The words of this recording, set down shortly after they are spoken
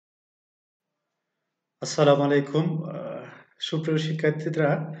আসসালামু আলাইকুম। সুপ্রিয় শিক্ষার্থীরা,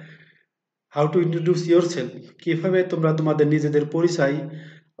 হাউ টু ইন্ট্রোডিউস ইয়োরসেলফ, কিভাবে তোমরা তোমাদের নিজেদের পরিচয়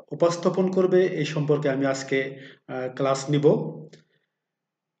উপস্থাপন করবে এই সম্পর্কে আমি আজকে ক্লাস নিব।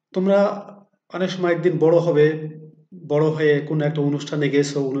 তোমরা অনেক সময় একদিন বড় হবে, বড় হয়ে কোনো একটা অনুষ্ঠানে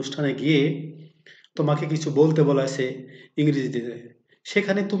গেছো, অনুষ্ঠানে গিয়ে তোমাকে কিছু বলতে বলা হয়েছে ইংরেজিতে।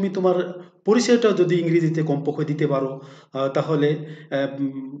 সেখানে তুমি তোমার পরিচয়টা যদি ইংরেজিতে কমপক্ষে দিতে পারো, তাহলে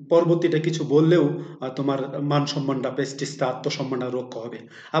পরবর্তীতে কিছু বললেও তোমার মান সম্মানটা, প্রেস্টিজটা, আত্মসম্মানটা রক্ষা হবে।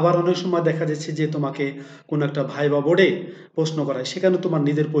 আবার অনেক সময় দেখা যাচ্ছে যে তোমাকে কোনো একটা ভাইবা বোর্ডে প্রশ্ন করায়, সেখানে তোমার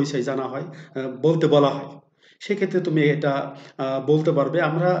নিজের পরিচয় জানা হয়, বলতে বলা হয়। সেক্ষেত্রে তুমি এটা বলতে পারবে।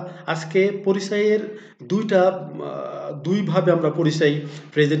 আমরা আজকে পরিচয়ের দুইভাবে আমরা পরিচয়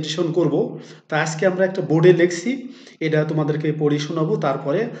প্রেজেন্টেশন করব। তা আজকে আমরা একটা বোর্ডে লিখছি, এটা তোমাদেরকে পড়ে শোনাবো,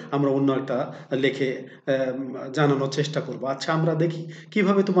 তারপরে আমরা অন্য একটা লিখে জানানোর চেষ্টা করব। আচ্ছা, আমরা দেখি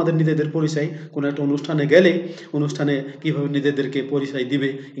কিভাবে তোমাদের নিজেদের পরিচয় কোনো একটা অনুষ্ঠানে গেলে অনুষ্ঠানে কিভাবে নিজেদেরকে পরিচয় দিবে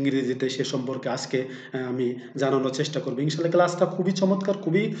ইংরেজিতে, সে সম্পর্কে আজকে আমি জানানোর চেষ্টা করব। ইনশাল্লাহ ক্লাসটা খুবই চমৎকার,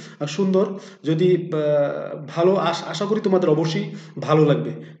 খুবই সুন্দর। যদি ভালো আশা করি তোমাদের অবশ্যই ভালো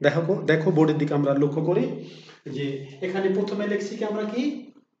লাগবে। দেখো দেখো বোর্ডের দিকে আমরা লক্ষ্য করি যে এখানে প্রথমে লিখছি কি আমরা কি,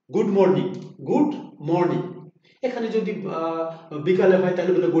 গুড মর্নিং। Good morning. এখানে যদি বিকালে হয়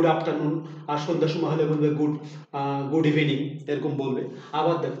তাহলে বলবে গুড আফটারনুন, আর সন্ধ্যার সময় হলে বলবে গুড ইভিনিং, এরকম বলবে।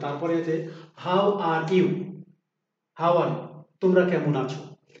 আবার দেখ তারপরে আছে how are you. How are you, তোমরা কেমন আছো?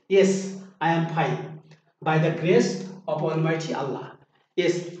 Yes, I am fine by the grace of Almighty Allah.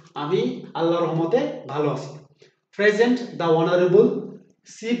 Yes, আমি আল্লাহর রহমতে ভালো আছি। Present the honourable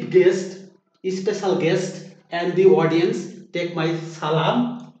chief guest, special guest and the audience take my salam.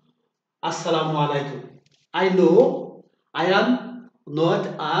 Assalamu alaikum. I know I am not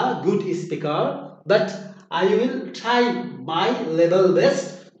a good speaker, but I will try my level best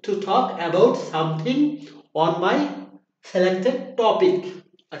to talk about something on my selected topic.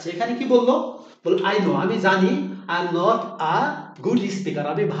 আচ্ছা, এখানে কি বললো? বল I know, আমি জানি, I am not a good speaker,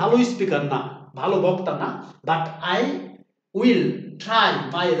 আমি ভালো speaker না, ভালো বক্তা না, but I will try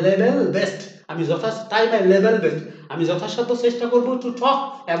my level best, আমি ট্রাই মাই লেভেল বেস্ট, আমি যথাসাধ্য চেষ্টা করব টু টক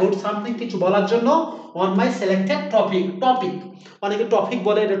অ্যাবাউট সামথিং, কিছু বলার জন্য, on my selected topic. Topic, অনেকে টপিক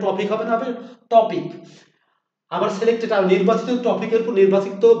বলে, এটা টপিক হবে না, হবে টপিক। আবার সিলেক্টেড, নির্বাচিত টপিকের উপর,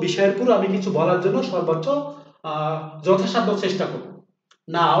 নির্বাচিত বিষয়ের উপর আমি কিছু বলার জন্য সর্বোচ্চ যথাসাধ্য চেষ্টা করব।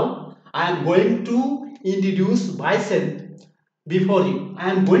 Now I am going to introduce myself before you. I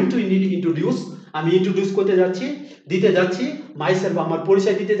am going to introduce, আমি ইন্ট্রোডিউস করতে যাচ্ছি, দিতে যাচ্ছি, মাইসেলফ আমার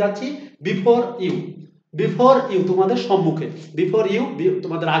পরিচয় দিতে যাচ্ছি, বিফোর ইউ। বিফোর ইউ তোমাদের সম্মুখে, বিফোর ইউ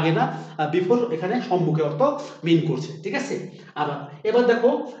তোমাদের আগে না, বিফোর এখানে সম্মুখে অর্থ মিন করছে, ঠিক আছে। আবার এবার দেখো,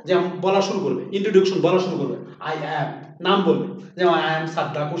 যে বলা শুরু করবে, ইন্ট্রোডাকশন বলা শুরু করবে। আই অ্যাম, নাম বলবে, যেমন I am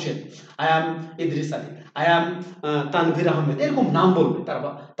সাদ্দাক Hossain, I am Idris Ali, I am Tanvir Ahmed, এরকম নাম বলবে।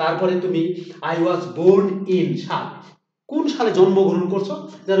 তারপরে তুমি আই ওয়াজ বোর্ন ইন, সাল, কোন সালে জন্মগ্রহণ করছো,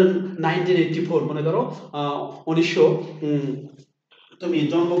 ধরো 1984, মনে করো 1900, তুমি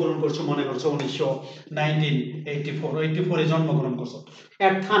জন্মগ্রহণ করছো, মনে করছো 1984 জন্মগ্রহণ করছো।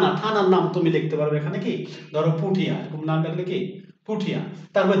 এক থানা, থানার নাম তুমি লিখতে পারবে এখানে কি, ধরো পুঠিয়া, এরকম নাম লিখলে কি পুঠিয়া।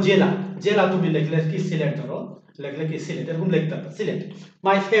 তারপর জেলা, জেলা তুমি লিখলে কি সিলেট, ধরো লিখলে কি সিলেট, এরকম লিখতে পারবে Sylhet.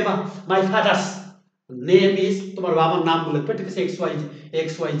 My father's name is, তোমার বাবার নাম লিখবে, ঠিক আছে,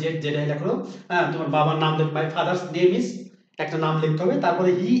 এক্স ওয়াই জেড, যেটাই লেখো, হ্যাঁ, তোমার বাবার নাম লিখবে, মাই ফাদার্স নেম ইজ, একটা নাম লিখতে হবে। তারপরে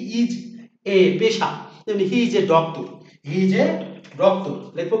হি ইজ এ, পেশা, যেমন he is a doctor, he is a doctor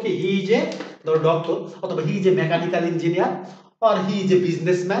লিখবো কি, হি ইজ এ, ধরো ডক্টর, অথবা he is a mechanical engineer, or he is a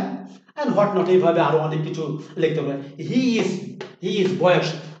businessman, and what not, এইভাবে আরো অনেক কিছু লিখতে হবে। হি ইজ বয়স,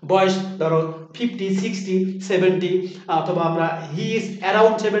 বয়স ধরো 50, 60, 70, অথবা আমরা he is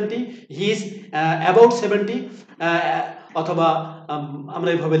around 70, he is about 70, অথবা আমরা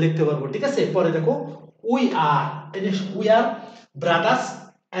এইভাবে লিখতে পারবো, ঠিক আছে। পরে দেখো we are, we are brothers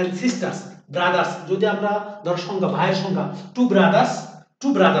and sisters. Brothers যদি আমরা ধর সংখ্যা, ভাইয়ের সংখ্যা, টু ব্রাদার্স, টু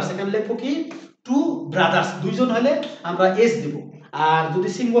ব্রাদার্স, এখানে লিখবো কি টু ব্রাদার্স, দুইজন হলে আমরা এস দিব, আর যদি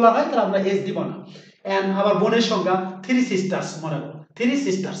সিঙ্গুলার হয় তাহলে আমরা এস দিব না। এন্ড আবার বোনের সংখ্যা থ্রি সিস্টার্স, মনে করো থ্রি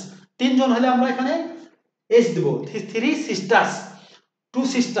সিস্টার্স, তিনজন হলে আমরা এখানে এস দিব, three sisters, two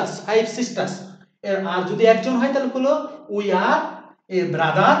sisters, five sisters. আর যদি একজন হয় তাহলে হলো we are A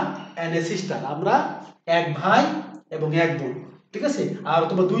brother and A sister, আমরা এক ভাই এবং এক বোন, ঠিক আছে। আর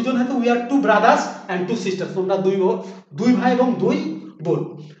তোমার দুইজন হয় তো we are two brothers and two sisters, তোমরা দুই ভাই এবং দুই বোন।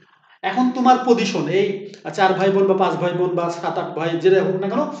 এখন তোমার পজিশন, এই চার ভাই বোন বা পাঁচ ভাই বোন বা সাত আট ভাই, যেটা হোক না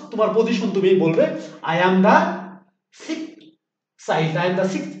কেন, তোমার পজিশন তুমি বলবে I am the six child, I am the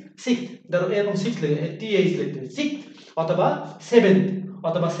six, ধরো এরকম সিক্স লিখে টি এইচ লিখতে, সিক্স, অথবা সেভেন্থ,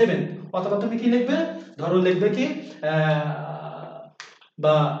 অথবা 7th, অথবা তুমি কি লিখবে, ধরো লিখবে কি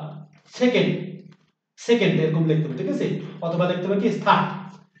বা সেকেন্ড, এরকম লিখতে হবে, ঠিক আছে, অথবা লিখতে হবে কি থার্ড,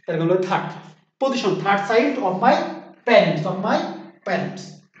 এরকম হলো third position, third side of my parents.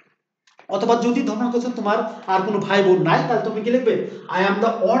 অথবা যদি ধরো কথা তোমার আর কোনো ভাই বোন নাই, তাহলে তুমি কি লিখবে, I am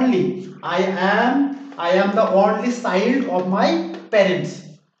the only child of my parents.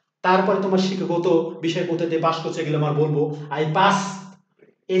 তারপরে তোমার শিক্ষাগত বিষয় কোথাতে পাস করছে এগুলো আমার বলবো, আই পাস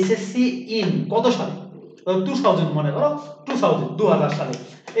এসএসসি ইন কত সালে, 2000 মনে করো, 2000 সালে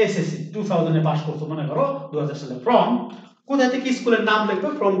এসএসসি 2000 এ পাস করছো মনে করো 2000 সালে। ফ্রম কোথা থেকে স্কুলের নাম লিখবে,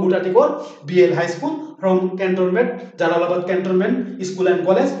 from গুটাটিকোর BL high school, from cantonment Jalalabad cantonment school and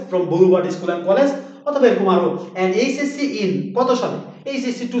college, from বলুবাট school and college, অথবা এরকম আরো, এন্ড এইচএসসি ইন কত সালে,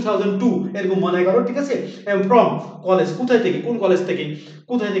 এইচএসসি 2002 এরকম মনে করো, ঠিক আছে। ফ্রম কলেজ কোথায় থেকে, কোন কলেজ থেকে,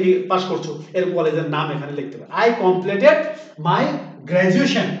 কোথায় থেকে পাস করছো, এরকম কলেজের নাম এখানে লিখতে হবে। I completed my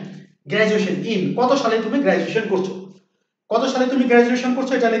graduation in কত সালে তুমি গ্রাজুয়েশন করছো, কত সালে তুমি গ্রাজুয়েশন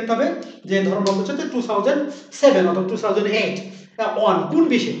করছো এটা লিখতে হবে, যে ধরো হচ্ছে 2007 অথবা 2008 অন কোন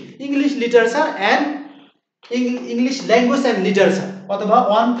বিষয়, English literature and English language and literature, অথবা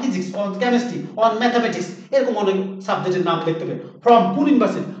on physics, on chemistry, on mathematics, এরকম অনেক সাবজেক্টের নাম লিখতে হবে। ফ্রম কোন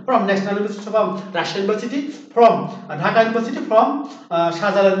university, from national university of Rajshahi university, from Dhaka university, from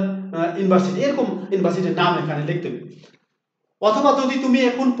Shahjalal university, এরকম ইউনিভার্সিটির নাম এখানে লিখতে হবে। অথবা যদি তুমি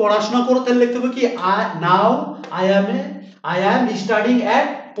এখন পড়াশোনা করো তাহলে লিখতে হবে কি, now I am studying at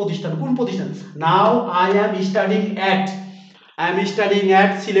প্রতিষ্ঠান, কোন প্রতিষ্ঠান, now I am studying at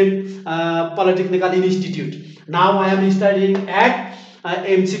Sylhet polytechnical institute, now I am studying at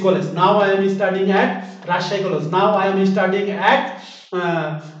MC college, now I am studying at Rajshahi college, now I am studying at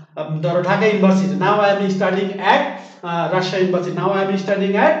ধরো Dhaka university, now I am studying at Rajshahi university, now I am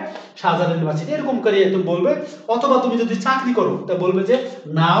studying at Shahjalal university, এরকম করে তুমি বলবে। অথবা তুমি যদি চাকরি করো তা বলবে যে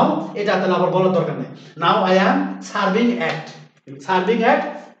নাও, এটা তাহলে আবার বলার দরকার নেই, now I am serving at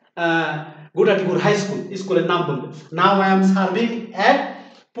গুটাটিকুর high school, স্কুলের নাম বলবে, now I am serving at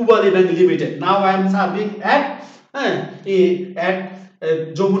Pubali bank limited, now I am serving at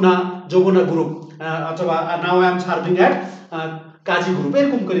Jamuna group, অথবা now I am serving at Kazi group,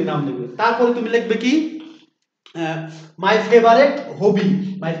 এরকম করে নাম লিখবে। তারপরে তুমি লিখবে কি, মাই ফেভারিট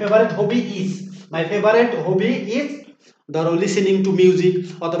হবি ইজ ধরো লিসেনিং টু মিউজিক,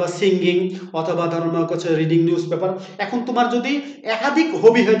 অথবা সিঙ্গিং, অথবা ধরো রিডিং নিউজ পেপার। এখন তোমার যদি একাধিক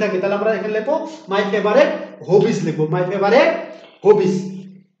হবি হয়ে থাকে তাহলে আমরা এখানে লিখবো মাই ফেভারিট হবিজ লিখবো, my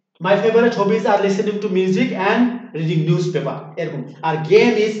favourite hobbies are listening to music and reading news paper, এরকম। আর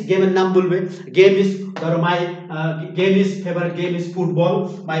গেমের নাম বলবে, ধরো favourite game is football,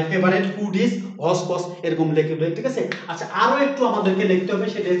 my favourite food is হসপস, এরকম লিখবে, ঠিক আছে। আচ্ছা, আরো একটু আমাদেরকে লিখতে হবে,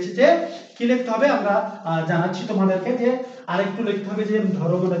 সেটা হচ্ছে যে কি লিখতে হবে, আমরা জানাচ্ছি তোমাদেরকে যে আরেকটু লিখতে হবে, যে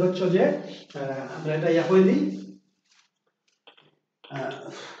ধরো মনে করছো যে আমরা এটা ইয়া করে দিই,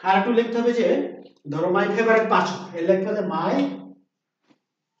 আর একটু লিখতে হবে যে ধরো মাই ফেভারিট পাঁচক, এর লিখতে হবে মাই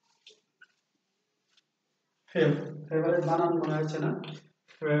ফেভারিট, বানান মনে হচ্ছে না,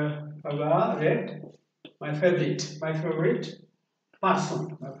 my favorite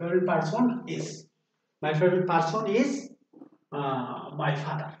person is my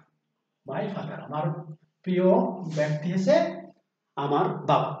father, আমার প্রিয় ব্যক্তি হচ্ছে আমার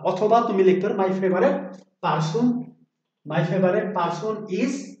বাবা। অথবা তুমি লিখতে পারো my favorite person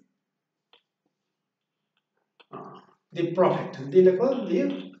is the prophet,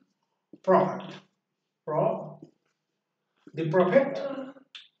 the prophet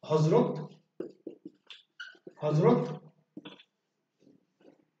হযরত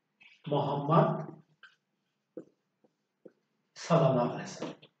মুহাম্মদ সাল্লাল্লাহু আলাইহি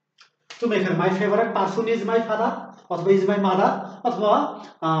ওয়াসাল্লাম। তুমি এখানে my favourite person is my father, অথবা ইজ মাই মাদার, অথবা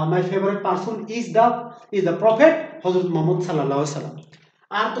my favourite person is the prophet হযরত মুহাম্মদ সাল্লাল্লাহু আলাইহি ওয়াসাল্লাম।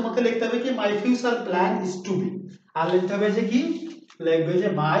 আর তোমাকে লিখতে হবে কি my future plan is two B, আর লিখতে হবে যে কি, লিখবে যে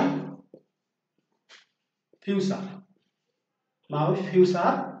my future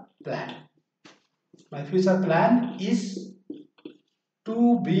plan is two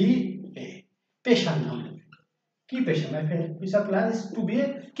B A পেশার নাম, কি পেশা, my future plan is two B A,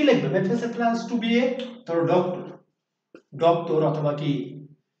 কি লিখবে, my future plan is two B A ধরো ডক্টর, অথবা কি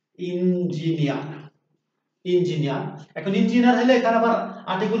ইঞ্জিনিয়ার। এখন ইঞ্জিনিয়ার হলে এখানে আবার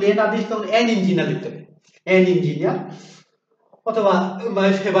আর্টিকেল এন আদিস, তখন এন ইঞ্জিনিয়ার লিখতে হবে, এন ইঞ্জিনিয়ার। অথবা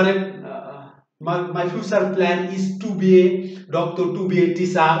my future plan is to be a doctor, to be a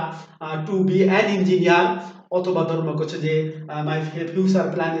teacher, to be an engineer, অথবা ধর্ম করছে যে my future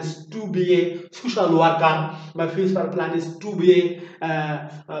plan is two B A social worker, my future plan is two B A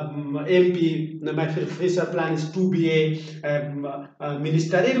MP, my future plan is two B a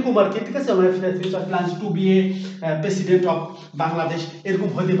minister, এরকম আর কি, ঠিক আছে। My future plan is two B A president of Bangladesh, এরকম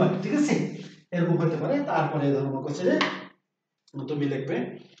হতে পারে, ঠিক আছে, এরকম হতে পারে। তারপরে ধর্ম করছে যে তুমি লিখবে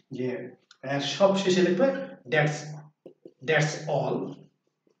যে সব শেষে লিখবে that's that's all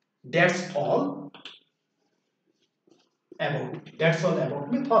that's all about that's all about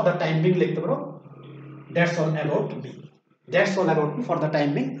me for the time being লিখতে পারো that's all about me, that's all about me for the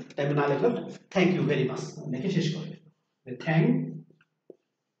time being, টাইমে না লিখলে থ্যাংক ইউ ভেরি মাচ লিখে শেষ করবে। Thank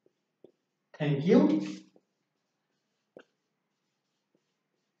you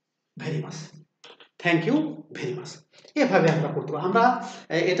very much, thank you very much, এভাবে আমরা করতে পারবো। আমরা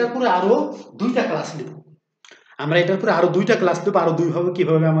এটার পরে আরো 2টা ক্লাস নেব, আমরা এটার পরে আরো 2টা ক্লাস নেব, আরো 2ভাবে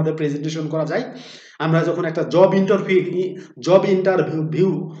কিভাবে আমাদের প্রেজেন্টেশন করা যায়। আমরা যখন একটা জব ইন্টারভিউ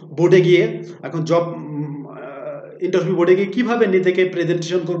বোর্ডে গিয়ে, এখন জব ইন্টারভিউ বোর্ডে গিয়ে কিভাবে নিজেকে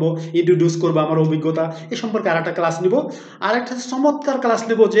প্রেজেন্টেশন করব, ইন্ট্রোডিউস করবো, আমার অভিজ্ঞতা এ সম্পর্কে আরেকটা ক্লাস নিব। আর একটা চমৎকার ক্লাস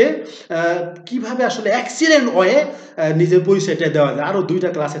নেব যে কিভাবে আসলে এক্সিলেন্ট ওয়ে নিজের পরিচয়টা দেওয়া যায়। আরো 2টা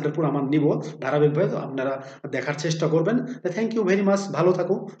ক্লাস এটার পর আমার নিব ধারাবাহিকভাবে, আপনারা দেখার চেষ্টা করবেন। থ্যাংক ইউ ভেরি মাচ, ভালো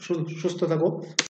থাকো, সুস্থ থাকো।